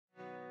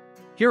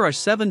Here are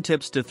 7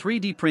 tips to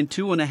 3D print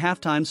 2.5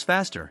 times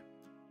faster.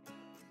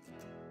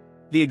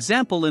 The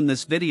example in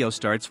this video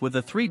starts with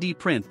a 3D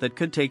print that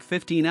could take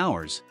 15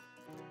 hours.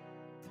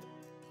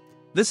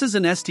 This is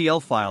an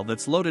STL file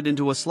that's loaded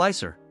into a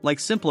slicer, like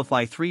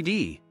Simplify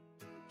 3D.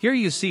 Here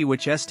you see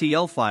which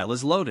STL file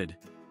is loaded.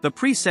 The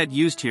preset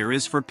used here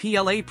is for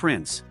PLA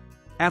prints.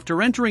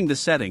 After entering the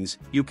settings,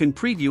 you can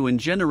preview and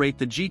generate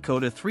the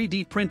G-code a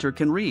 3D printer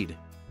can read.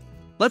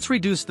 Let's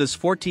reduce this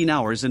 14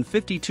 hours and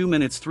 52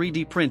 minutes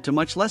 3D print to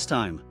much less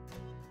time.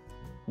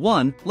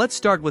 1. Let's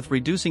start with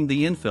reducing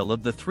the infill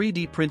of the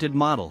 3D printed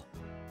model.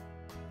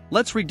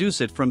 Let's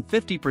reduce it from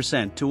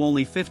 50% to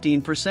only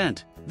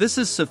 15%. This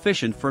is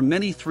sufficient for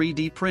many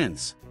 3D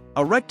prints.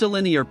 A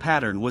rectilinear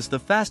pattern was the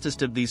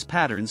fastest of these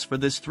patterns for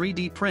this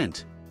 3D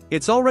print.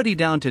 It's already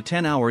down to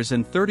 10 hours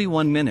and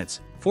 31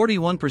 minutes,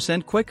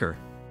 41% quicker.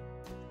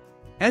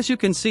 As you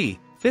can see,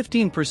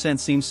 15%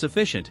 seems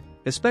sufficient,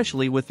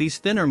 especially with these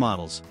thinner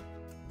models.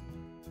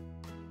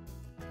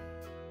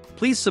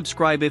 Please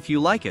subscribe if you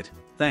like it,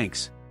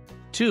 thanks.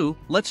 2.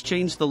 Let's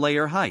change the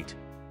layer height.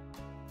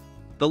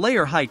 The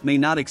layer height may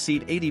not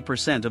exceed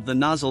 80% of the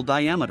nozzle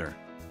diameter.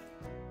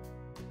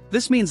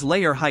 This means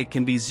layer height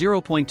can be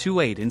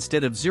 0.28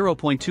 instead of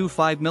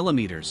 0.25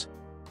 millimeters.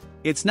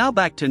 It's now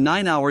back to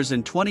 9 hours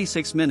and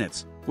 26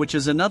 minutes, which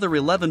is another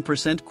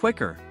 11%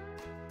 quicker.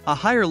 A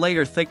higher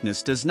layer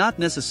thickness does not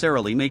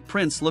necessarily make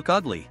prints look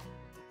ugly.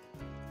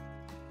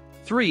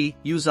 3.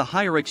 Use a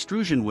higher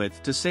extrusion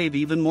width to save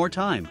even more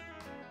time.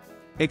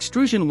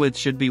 Extrusion width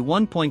should be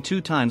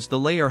 1.2 times the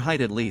layer height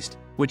at least,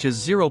 which is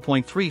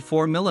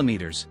 0.34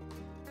 millimeters.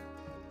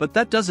 But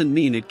that doesn't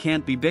mean it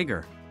can't be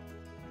bigger.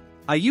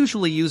 I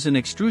usually use an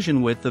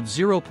extrusion width of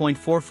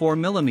 0.44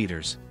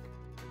 millimeters.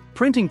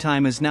 Printing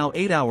time is now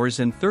 8 hours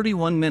and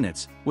 31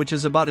 minutes, which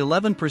is about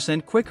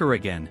 11% quicker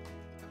again.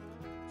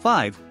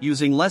 5.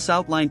 Using less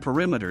outline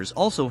perimeters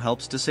also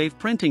helps to save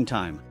printing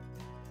time.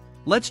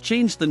 Let's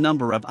change the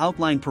number of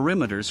outline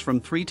perimeters from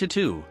 3 to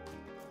 2.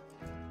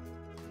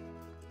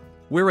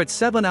 We're at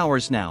 7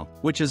 hours now,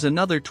 which is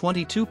another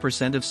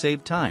 22% of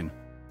saved time.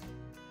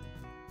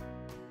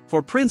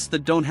 For prints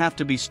that don't have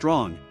to be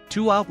strong,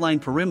 2 outline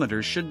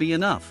perimeters should be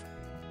enough.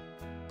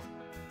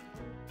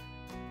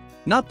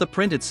 Not the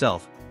print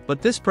itself,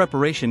 but this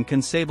preparation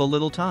can save a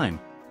little time.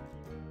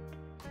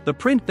 The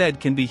print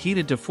bed can be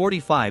heated to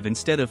 45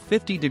 instead of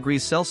 50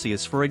 degrees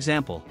Celsius, for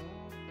example.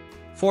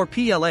 For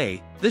PLA,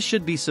 this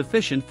should be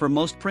sufficient for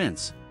most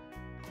prints.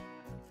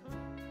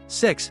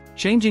 6.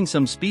 Changing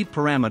some speed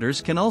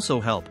parameters can also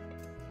help.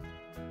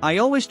 I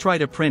always try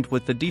to print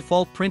with the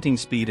default printing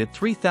speed at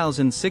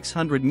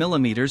 3600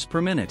 millimeters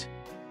per minute.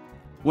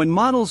 When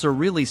models are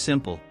really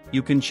simple,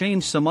 you can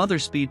change some other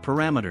speed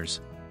parameters.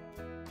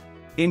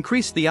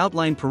 Increase the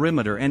outline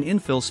perimeter and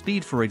infill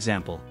speed, for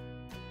example.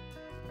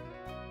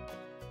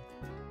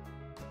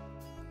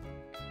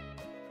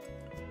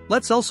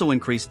 Let's also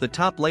increase the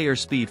top layer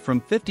speed from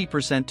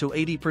 50% to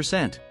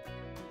 80%.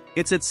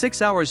 It's at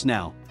 6 hours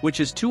now, which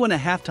is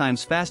 2.5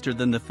 times faster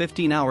than the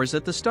 15 hours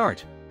at the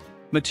start.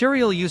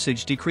 Material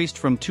usage decreased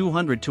from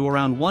 200 to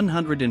around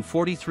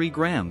 143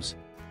 grams.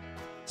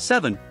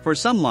 7. For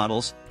some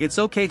models, it's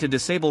okay to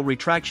disable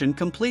retraction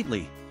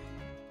completely.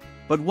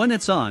 But when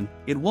it's on,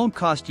 it won't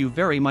cost you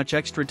very much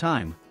extra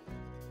time.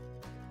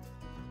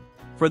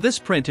 For this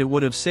print it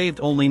would have saved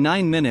only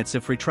 9 minutes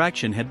if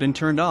retraction had been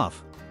turned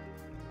off.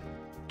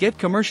 Get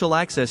commercial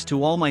access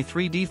to all my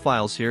 3D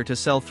files here to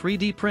sell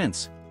 3D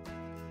prints.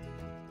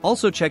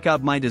 Also check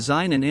out my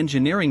design and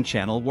engineering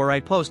channel where I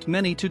post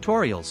many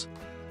tutorials.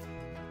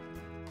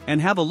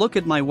 And have a look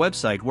at my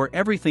website where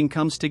everything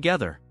comes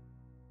together.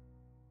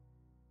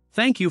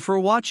 Thank you for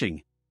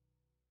watching.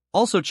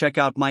 Also check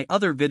out my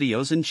other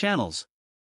videos and channels.